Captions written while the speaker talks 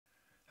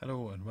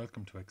Hello and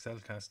welcome to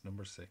Excelcast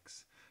number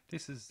 6.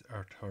 This is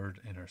our third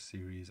in our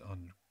series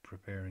on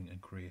preparing and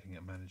creating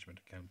a management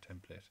account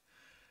template.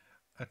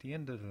 At the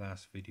end of the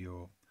last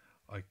video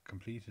I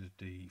completed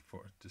the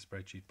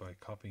spreadsheet by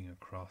copying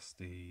across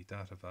the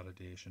data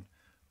validation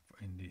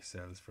in the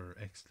cells for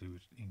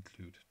exclude,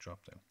 include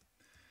dropdown.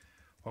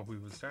 What we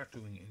will start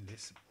doing in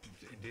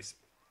this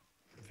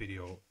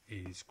video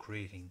is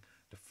creating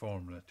the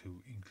formula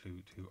to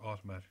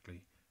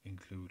automatically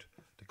include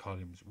the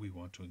columns we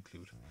want to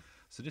include.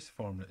 So this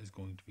formula is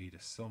going to be the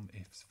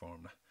Sumifs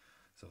formula.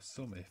 So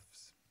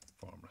Sumifs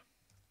formula.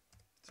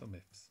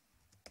 Sumifs.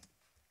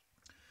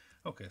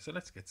 Okay, so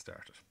let's get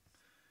started.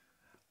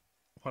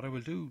 What I will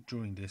do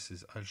during this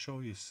is I'll show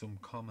you some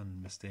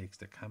common mistakes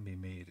that can be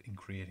made in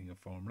creating a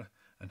formula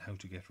and how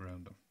to get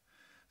around them.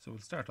 So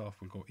we'll start off,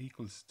 we'll go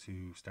equals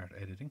to start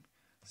editing.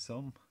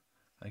 Sum,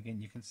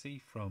 again you can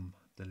see from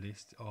the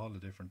list all the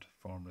different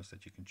formulas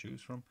that you can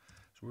choose from.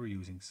 So we're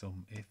using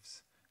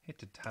Sumifs. Hit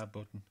the tab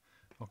button.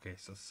 Okay,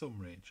 so sum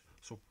range.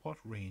 So what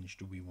range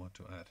do we want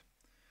to add?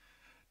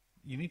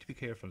 You need to be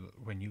careful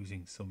when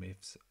using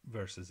Sumifs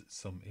versus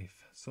Sumif.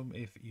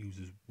 Sumif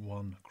uses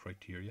one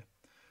criteria.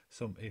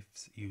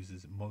 Sumifs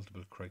uses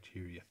multiple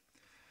criteria.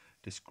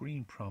 The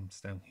screen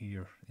prompts down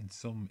here in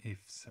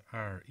Sumifs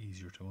are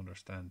easier to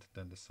understand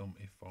than the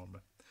Sumif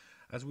formula.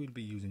 As we'll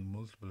be using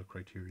multiple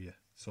criteria,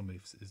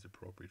 Sumifs is the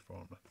appropriate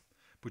formula.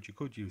 But you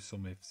could use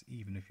Sumifs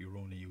even if you're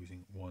only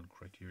using one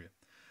criteria.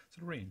 So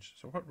the range,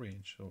 so what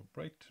range? So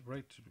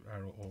right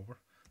arrow over.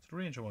 So the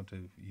range I want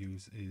to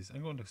use is,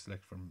 I'm going to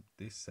select from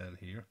this cell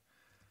here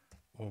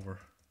over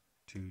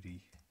to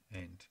the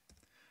end.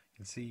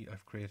 You'll see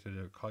I've created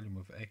a column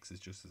of X's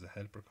just as a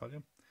helper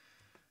column.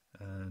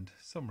 And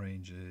sum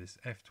range is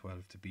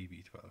F12 to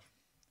BB12.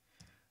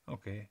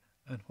 Okay,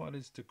 and what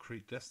is the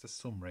that's the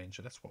sum range,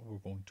 so that's what we're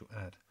going to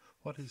add.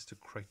 What is the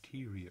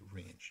criteria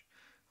range?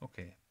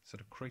 Okay, so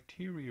the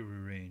criteria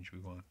range we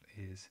want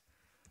is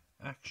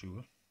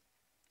actual,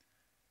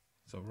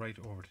 so right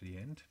over to the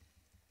end.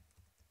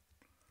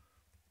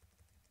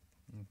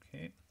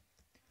 Okay.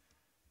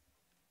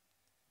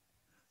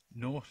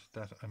 Note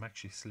that I'm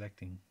actually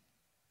selecting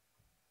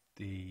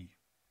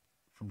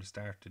from the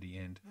start to the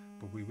end,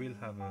 but we will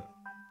have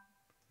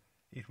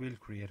it will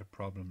create a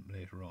problem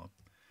later on.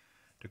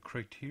 The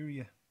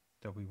criteria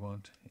that we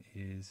want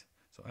is,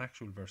 so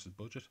actual versus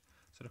budget.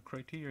 So the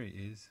criteria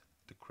is,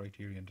 the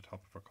criteria in the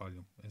top of our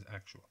column is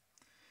actual.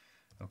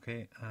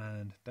 Okay,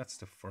 and that's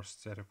the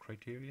first set of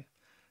criteria.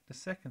 The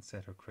second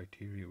set of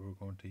criteria we're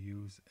going to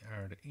use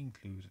are the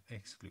include,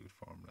 exclude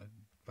formula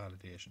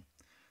validation.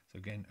 So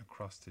again,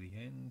 across to the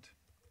end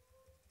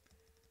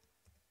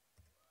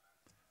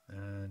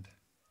and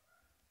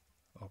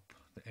up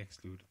the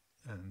exclude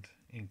and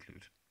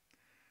include.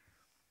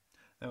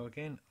 Now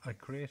again,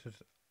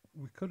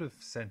 we could have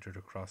centered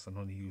across and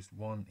only used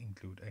one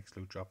include,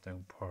 exclude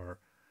dropdown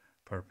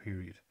per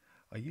period.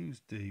 I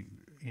used the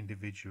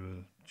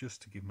individual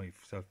just to give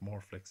myself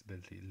more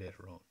flexibility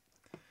later on.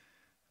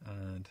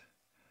 And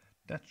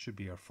that should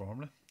be our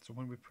formula. So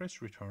when we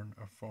press return,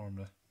 our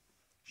formula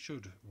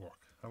should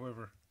work.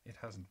 However, it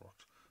hasn't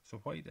worked. So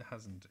why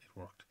hasn't it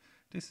worked?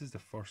 This is the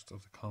first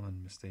of the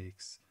common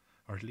mistakes,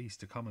 or at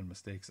least the common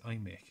mistakes I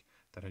make,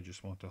 that I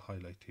just want to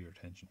highlight to your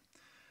attention.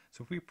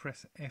 So if we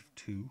press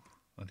F2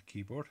 on the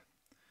keyboard,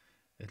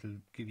 it'll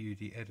give you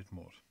the edit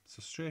mode.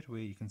 So straight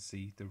away you can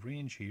see the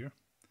range here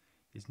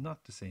is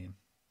not the same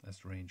as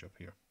the range up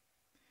here.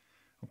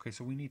 Okay,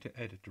 so we need to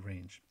edit the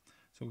range.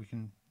 So we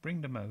can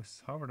bring the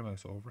mouse, hover the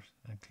mouse over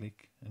it, and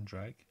click and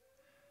drag,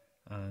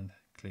 and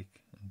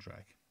click and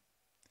drag.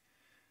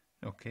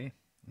 Okay,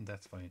 and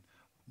that's fine.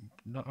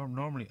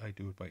 Normally I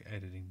do it by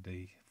editing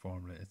the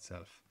formula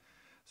itself.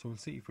 So we'll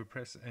see if we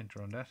press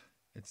enter on that,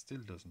 it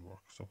still doesn't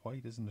work. So why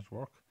doesn't it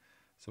work?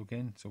 So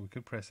again, so we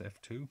could press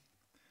F2,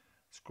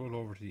 scroll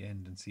over to the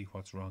end and see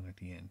what's wrong at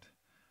the end.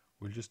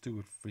 We'll just do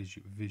it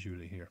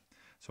visually here.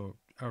 So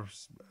our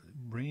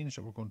range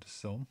that we're going to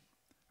sum,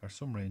 our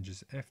sum range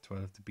is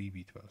F12 to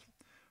BB12.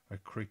 Our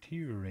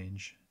criteria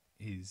range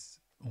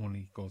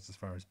only goes as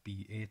far as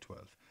BA12.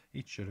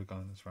 It should have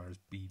gone as far as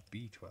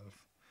BB12.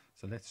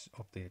 So let's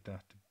update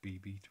that to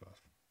BB12.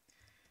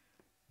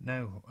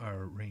 Now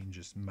our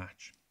ranges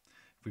match.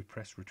 If we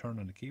press return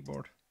on the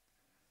keyboard,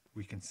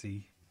 we can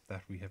see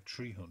that we have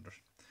 300.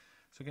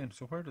 So again,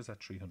 so where does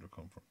that 300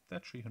 come from?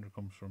 That 300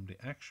 comes from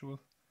the actual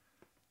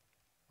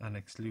and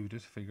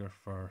excluded figure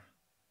for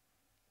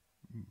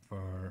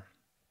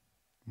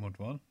month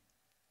 1,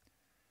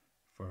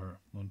 for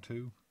month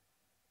 2,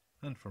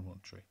 and for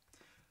month 3.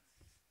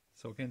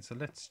 So again, so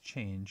let's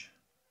change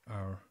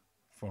our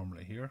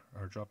formula here,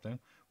 our drop down.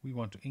 We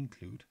want to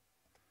include.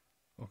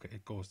 Okay,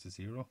 it goes to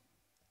 0.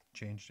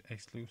 Change to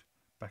exclude,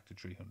 back to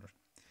 300.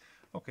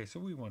 Okay, so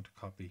we want to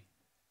copy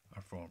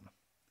our formula.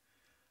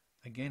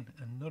 Again,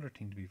 another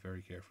thing to be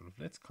very careful of.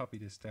 Let's copy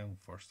this down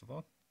first of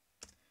all.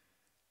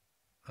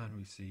 And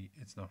we see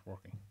it's not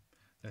working.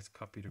 Let's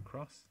copy it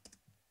across.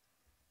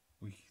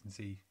 We can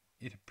see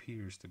it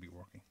appears to be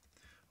working.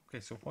 Okay,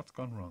 so what's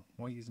gone wrong?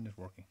 Why isn't it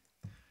working?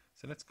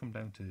 So let's come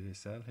down to the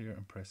cell here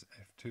and press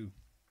F2.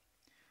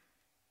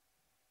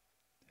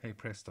 Hey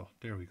presto,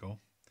 there we go.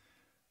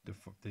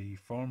 The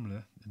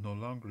formula is no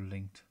longer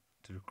linked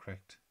to the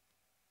correct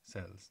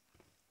cells.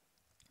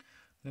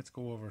 Let's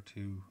go over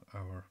to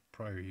our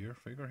prior year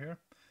figure here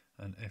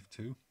and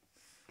F2.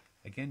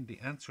 Again, the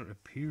answer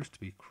appears to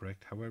be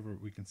correct. However,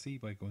 we can see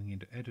by going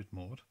into edit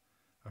mode,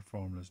 our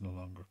formula is no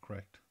longer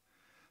correct.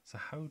 So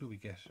how do we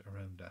get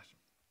around that?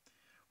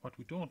 What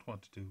we don't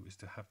want to do is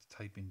to have to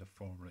type in the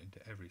formula into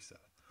every cell.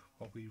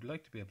 What we would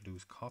like to be able to do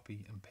is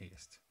copy and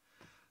paste.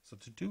 So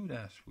to do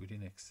that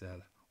within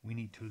Excel, we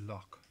need to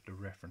lock the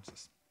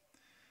references.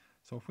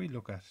 So if we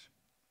look at,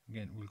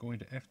 again, we'll go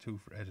into F2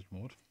 for edit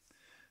mode.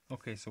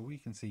 Okay, so we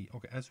can see,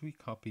 okay, as we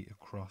copy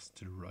across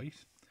to the right,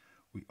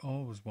 we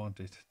always want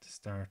it to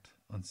start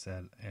on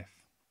cell F.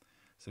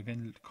 So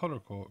again, color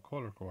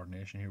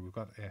coordination here, we've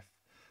got F.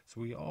 So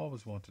we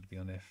always want it to be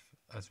on F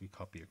as we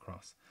copy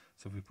across.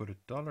 So if we put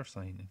a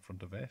 $sign in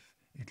front of F,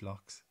 it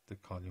locks the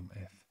column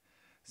F.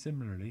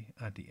 Similarly,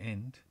 at the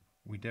end,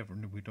 we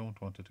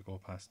don't want it to go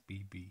past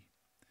BB.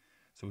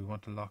 So we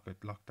want to lock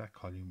that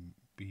column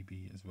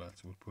BB as well.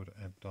 So we'll put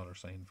a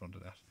 $sign in front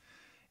of that.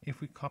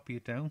 If we copy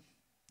it down,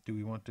 do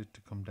we want it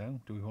to come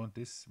down? Do we want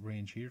this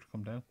range here to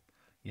come down?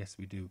 Yes,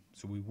 we do.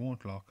 So we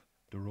won't lock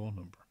the row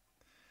number.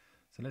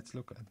 So let's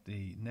look at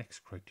the next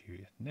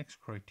criteria. Next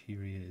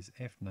criteria is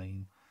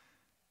F9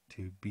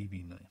 to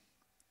BB9,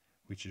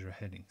 which is our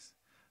headings.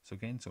 So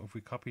again, so if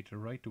we copy to the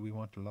right, do we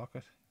want to lock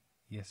it?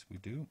 Yes, we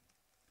do.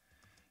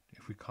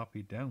 If we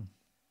copy down,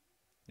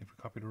 if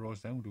we copy the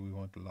rows down, do we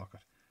want to lock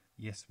it?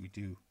 Yes, we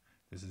do.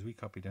 Because as we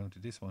copy down to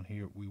this one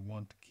here, we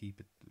want to keep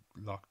it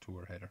locked to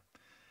our header.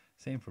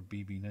 Same for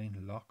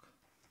BB9, lock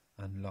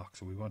and lock.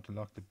 So we want to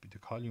lock the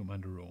column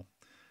and the row.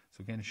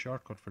 So again, a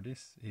shortcut for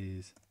this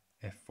is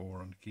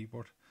F4 on the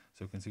keyboard.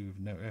 So you can see we've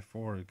now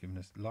F4 given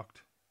us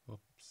locked.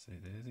 Oops, say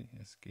daisy,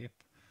 escape.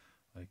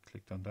 I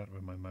clicked on that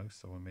with my mouse,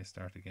 so I may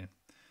start again.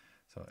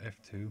 So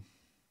F2,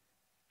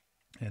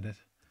 edit.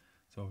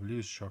 So we'll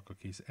use shortcut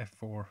keys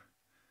F4,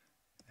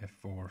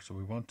 F4. So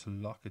we want to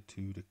lock it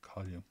to the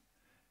column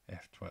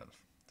F12.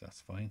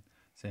 That's fine.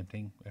 Same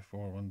thing,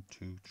 F4, 1,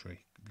 2, 3.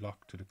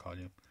 Lock to the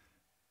column.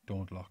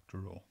 Don't lock the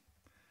row.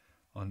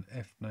 On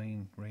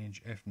F9,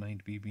 range F9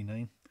 to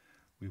BB9,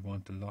 we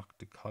want to lock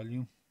the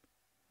column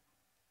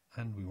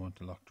and we want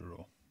to lock the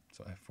row.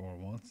 So F4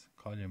 once,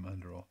 column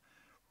and row.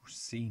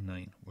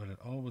 C9, well, it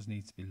always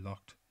needs to be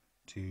locked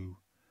to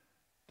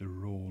the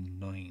row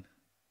 9.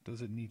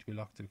 Does it need to be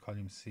locked to the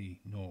column C?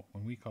 No.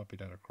 When we copy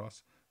that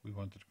across, we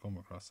want it to come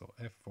across. So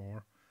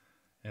F4,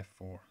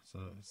 F4. So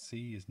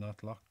C is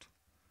not locked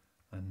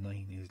and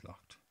 9 is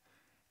locked.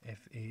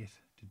 F8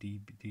 to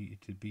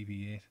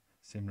BB8,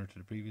 similar to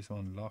the previous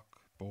one, lock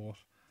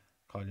both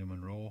column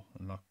and row,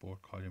 and lock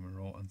both column and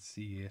row. And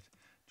C8,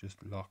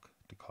 just lock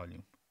the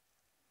column.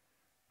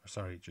 Or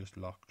sorry, just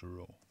lock the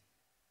row.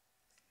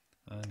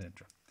 And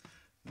enter.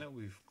 Now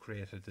we've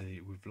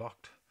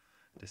locked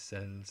the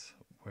cells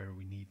where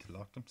we need to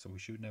lock them. So we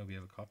should now be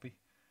able to copy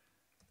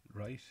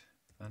right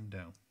and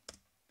down.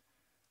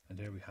 And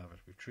there we have it.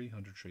 We've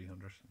 300,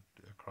 300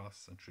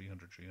 across and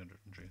 300, 300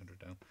 and 300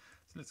 down.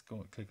 So let's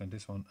go click on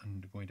this one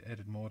and go into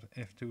edit mode,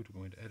 F2 to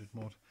go into edit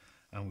mode.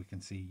 And we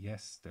can see,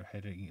 yes, they're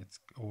heading, it's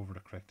over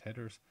the correct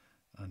headers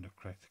and the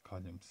correct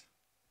columns.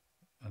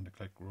 And the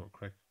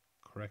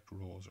correct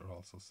rows are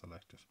also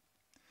selected.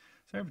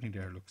 So everything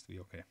there looks to be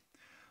okay.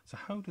 So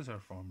how does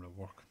our formula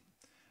work?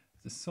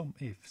 The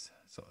Sumifs,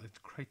 so it's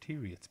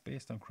criteria, it's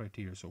based on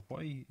criteria. So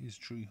why is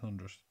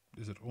 300,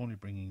 is it only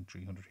bringing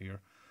 300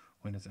 here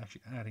when it's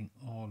actually adding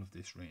all of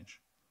this range?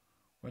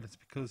 Well, it's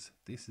because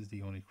this is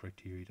the only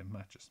criteria that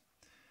matches.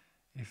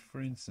 If,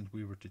 for instance,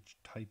 we were to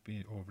type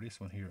in over this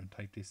one here and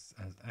type this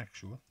as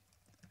actual,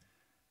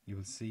 you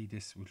will see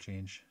this will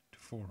change to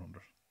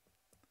 400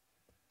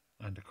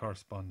 and the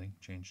corresponding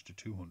change to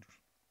 200.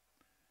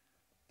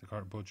 The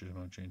current budget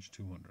amount changed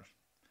to 200.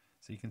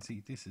 So you can see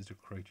this is the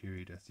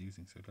criteria that's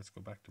using. So let's go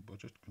back to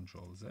budget,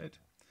 Control Z.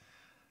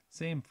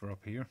 Same for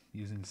up here,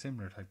 using a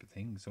similar type of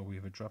thing. So we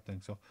have a drop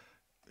down. So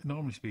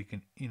normally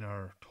speaking, in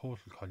our total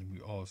column,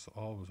 we also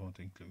always want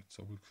to include.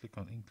 So we'll click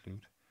on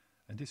include,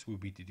 and this will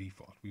be the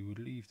default. We would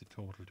leave the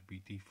total to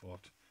be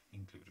default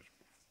included.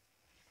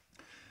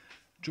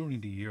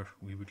 During the year,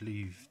 we would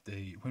leave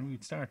when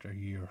we'd start our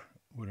year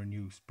with our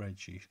new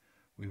spreadsheet,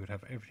 we would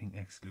have everything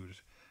excluded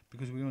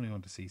because we only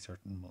want to see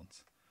certain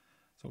months.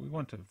 So we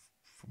want to,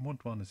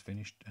 month 1 is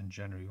finished and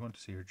January, we want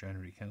to see our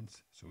January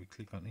counts. So we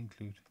click on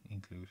include,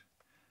 include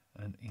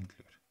and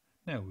include.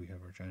 Now we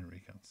have our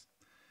January counts.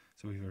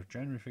 So we have our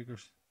January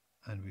figures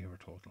and we have our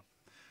total.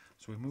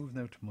 So we move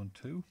now to month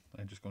 2.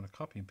 I'm just going to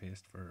copy and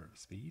paste for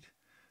speed.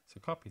 So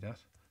copy that.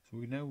 So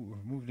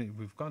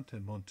we've gone to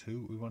month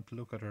 2. We want to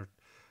look at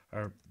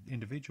our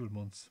individual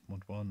months,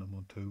 month 1 and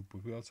month 2,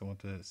 but we also want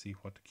to see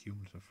what the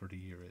cumulative for the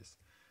year is.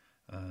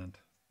 And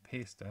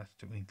paste that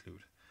to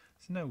include.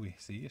 So now we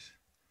see it.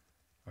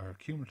 Our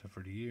cumulative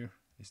for the year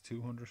is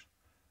 200.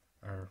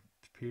 Our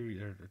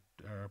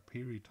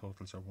period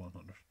totals are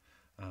 100.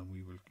 And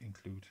we will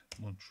include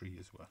month 3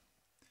 as well.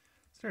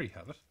 there you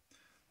have it.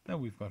 Now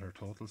we've got our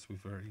totals.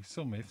 We've our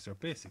Sumifs, our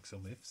basic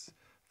Sumifs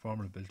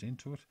formula built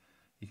into it.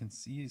 You can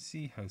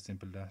see how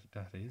simple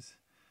that is.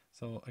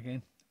 So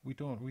again, we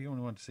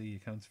only want to see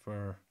accounts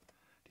for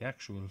the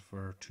actual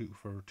for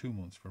 2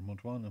 months, for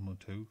month 1 and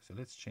month 2. So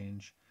let's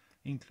change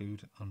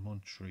include on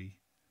month 3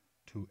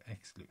 to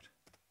exclude,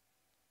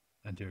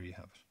 and there you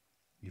have it.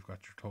 You've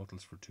got your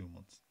totals for 2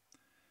 months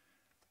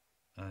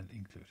and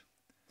include.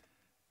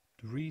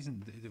 The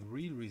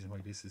real reason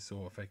why this is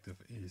so effective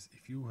is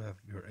if you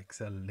have your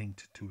Excel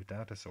linked to a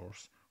data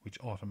source which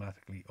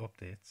automatically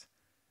updates,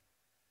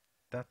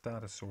 that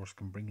data source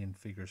can bring in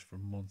figures for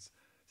months,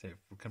 say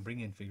can bring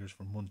in figures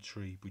for month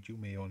 3, but you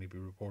may only be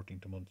reporting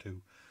to month 2.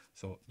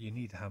 So you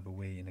need to have a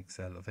way in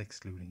Excel of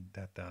excluding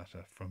that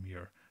data from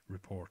your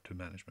report to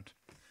management.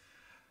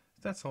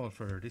 That's all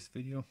for this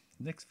video.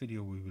 Next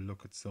video we will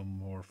look at some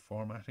more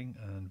formatting,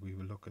 and we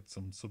will look at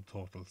some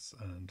subtotals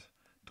and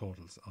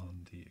totals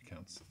on the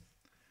accounts.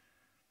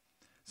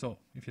 So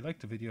if you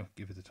liked the video,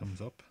 give it a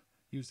thumbs up.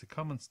 Use the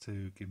comments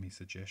to give me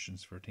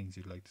suggestions for things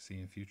you'd like to see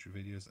in future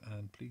videos,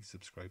 and please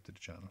subscribe to the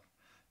channel.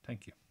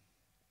 Thank you.